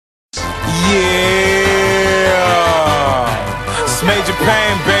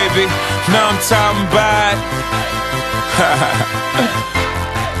pain, baby. Know I'm talking about.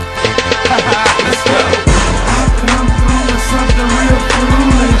 Let's go. I come through with something real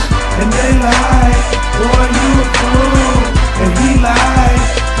foolish, and they like, boy, you a fool. And he like,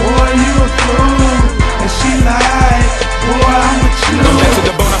 boy, you a fool. And she like, boy, I'm with you. I'm back to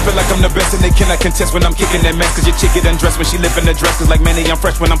the bone, I feel like I'm the best, and they cannot contest when I'm kicking that mess. Cause your chick get undressed when she live in the dresses like Manny, I'm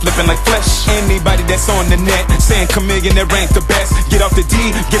fresh when I'm flipping like flesh. Anybody that's on the net saying Chamillionaire ain't the best, get off the D,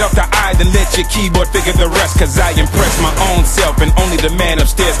 get off the I, then let your keyboard figure the rest. Cause I impress my own self, and only the man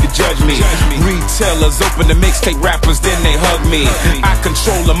upstairs can judge me. Retailers open the mixtape rappers, then they hug me. I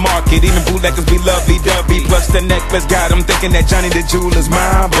control the market, even bootleggers be lovey-dovey. Plus the necklace got them thinking that Johnny the Jeweler's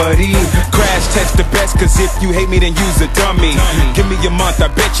my buddy. Crash test the best, cause if you hate me then use a dummy. Give me a month, I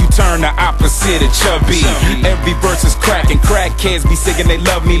bet you turn the opposite of chubby. Every verse is cracking, crackheads be singing they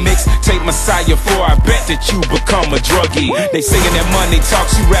love me. Mixtape Messiah for I bet that you become a druggie. They saying that money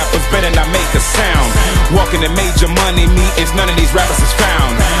talks, you rappers better not make a sound. Walking in major money meetings, none of these rappers is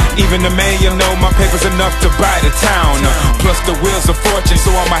found. Even the mayor know my paper's enough to buy the town. Plus the wheels of fortune,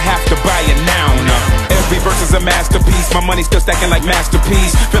 so I'ma have to buy it now. Every verse is a masterpiece, my money still stacking like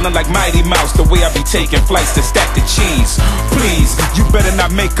masterpiece. Feeling like Mighty Mouse, the way I be taking flights to stack the cheese. Please, you better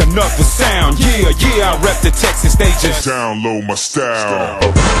not make another sound. Yeah, yeah, I rep the Texas, they just download my style.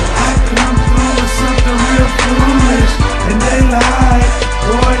 I come through with something real foolish, and they like,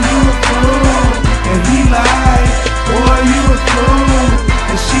 boy, you a fool. And he like, boy, you a fool.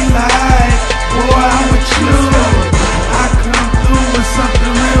 And she like, boy, I'm with you. I come through with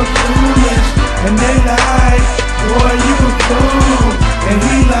something real foolish, and they like, boy, you a fool. And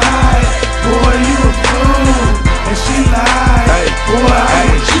he like, boy, you a fool. And she like, boy, I'm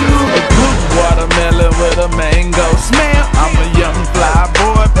with you. A good watermelon with a mango smell. I'm a young fly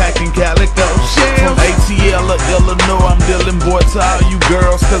boy packing calico shells. From ATL of Illinois, I'm dealing boy to all you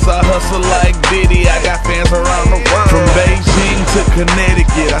girls, cause I hustle like Diddy. I got fans around the world. From Beijing to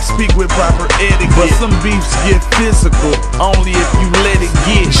Connecticut, I speak with proper etiquette. But some beefs get physical, only if you let it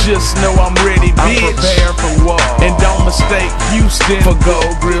get. Just know I'm ready, bitch. I'm prepared for war. And don't mistake Houston for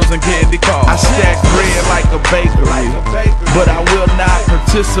gold grills and candy cars. I stack bread like a bakery, but I will not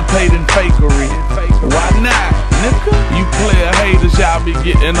participate in fakery. Why not, nigga? You player haters, y'all be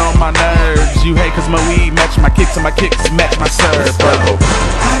getting on my nerves. You hate cause my weed match my kicks and my kicks match my serve, bro.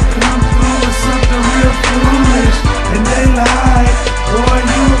 I come through with something real foolish, and they like, boy,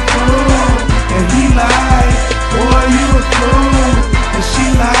 you a fool. And he like, boy, you a fool. And she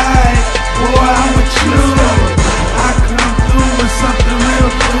like, boy, I'm with you. I come through with something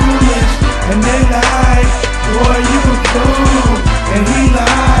real foolish, and they like, boy, you a fool. And he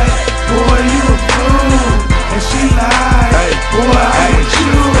like, boy, you a fool. And she like, boy, I'm with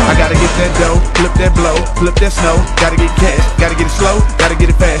you. I gotta get that dough, flip that blow, flip that snow. Gotta get cash, gotta get it slow, gotta get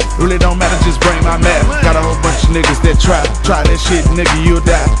it fast. Really don't matter, just bring my math. Got a whole bunch of niggas that try that shit, nigga, you'll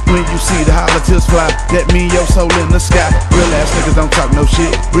die. When you see the holler tears fly, that mean your soul in the sky. Real ass niggas don't talk no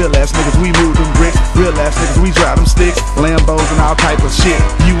shit. Real ass niggas, we move them bricks. Real ass niggas, we drive them sticks, Lambos and all type of shit.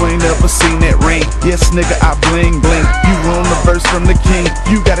 You ain't never seen that ring. Yes, nigga, I bling bling. You want the verse from the king,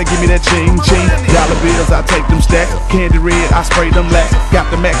 you gotta give me that ching ching. Dollar bills, I take them stacks. Candy red, I spray them lax.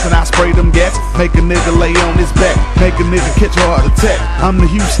 Got the max and I spray them gas. Make a nigga lay on his back, make a nigga catch a heart attack. I'm the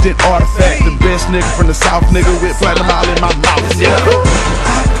Houston artifact, the best nigga from the South, nigga, with platinum all in my mouth. Yeah.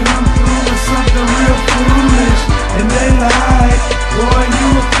 I come through with something real foolish, and they like, boy, you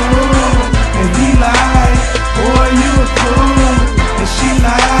a fool. And he like, boy, you a fool. And she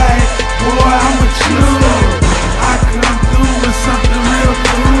like, boy, I'm with you. I come through with something real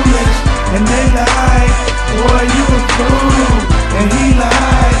foolish, and they like, boy, you a fool. And he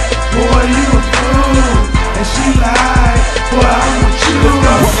like, boy, you a fool. And she like, boy, I'm with you.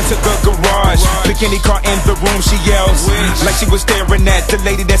 Walking to the garage, pick any car in the room, she yells like she was staring at the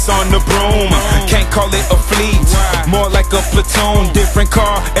lady that's on the broom. Can't call it a fleet, more like a platoon. Different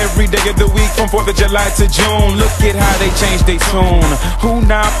car every day of the week, from 4th of July to June. Look at how they changed their tune. Who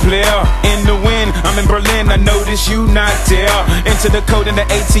not player? In the wind, I'm in Berlin, I notice you not there. Enter the code in the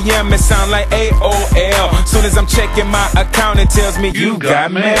ATM, it sound like AOL. Soon as I'm checking my account, it tells me you got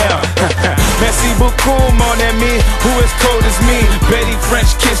mail. Merci beaucoup, mon ami, who as cold as me. Betty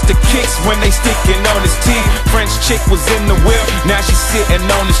French kissed the kicks when they sticking on his teeth. French chick was in the whip, now she's sitting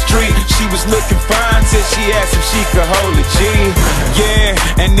on the street. She was looking fine till she asked if she could hold a G.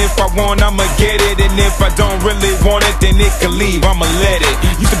 Yeah, and if I want, I'ma get it. And if I don't really want it, then it can leave, I'ma let it.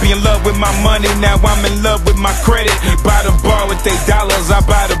 Used to be in love with my money, now I'm in love with my credit. Buy the bar with they dollars, I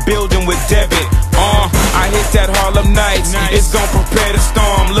buy the building with debit. I hit that Harlem Nights, it's gon' prepare the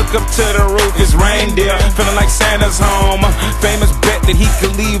storm. Look look up to the roof, it's reindeer, feeling like Santa's home. Famous bet that he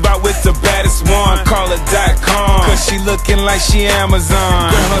could leave out with the baddest one. Call her .com, cause she looking like she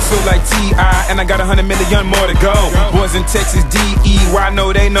Amazon. Girl hustle like T.I., and I got 100 million more to go. Boys in Texas, D.E.Y.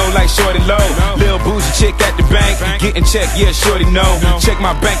 know they know like Shorty Low. Lil bougie chick at the bank, getting checked, yeah, Shorty know. Check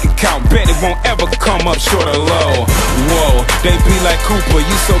my bank account, bet it won't ever come up short or low. Whoa, they be like, Cooper,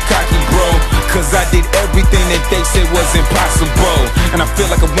 you so cocky, bro, cause I did everything that they said was impossible. And I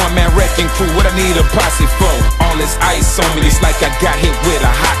feel like a one-man wrecking crew, what I need a posse for. All this ice on me, it's like I got hit with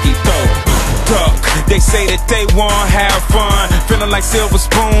a hockey throw. They say that they won't have fun, feeling like silver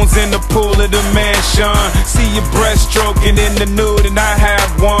spoons in the pool of the mansion. See your breaststroking in the nude and I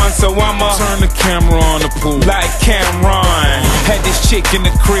have one, so I'ma turn the camera on the pool like Cameron. Had this chick in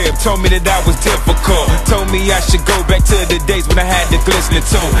the crib, told me that I was difficult, told me I should go back to the days when I had the glistening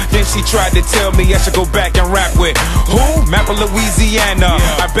too. Then she tried to tell me I should go back and rap with who? Mappa, Louisiana.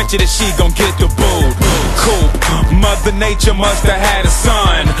 I bet you that she gon' get the boot. Cool. Mother Nature must have had a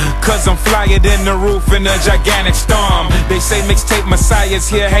son, cause I'm flyer than the roof in a gigantic storm. They say mixtape messiahs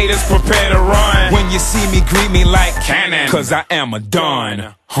here, haters prepare to run. When you see me, greet me like cannon, cause I am a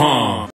don.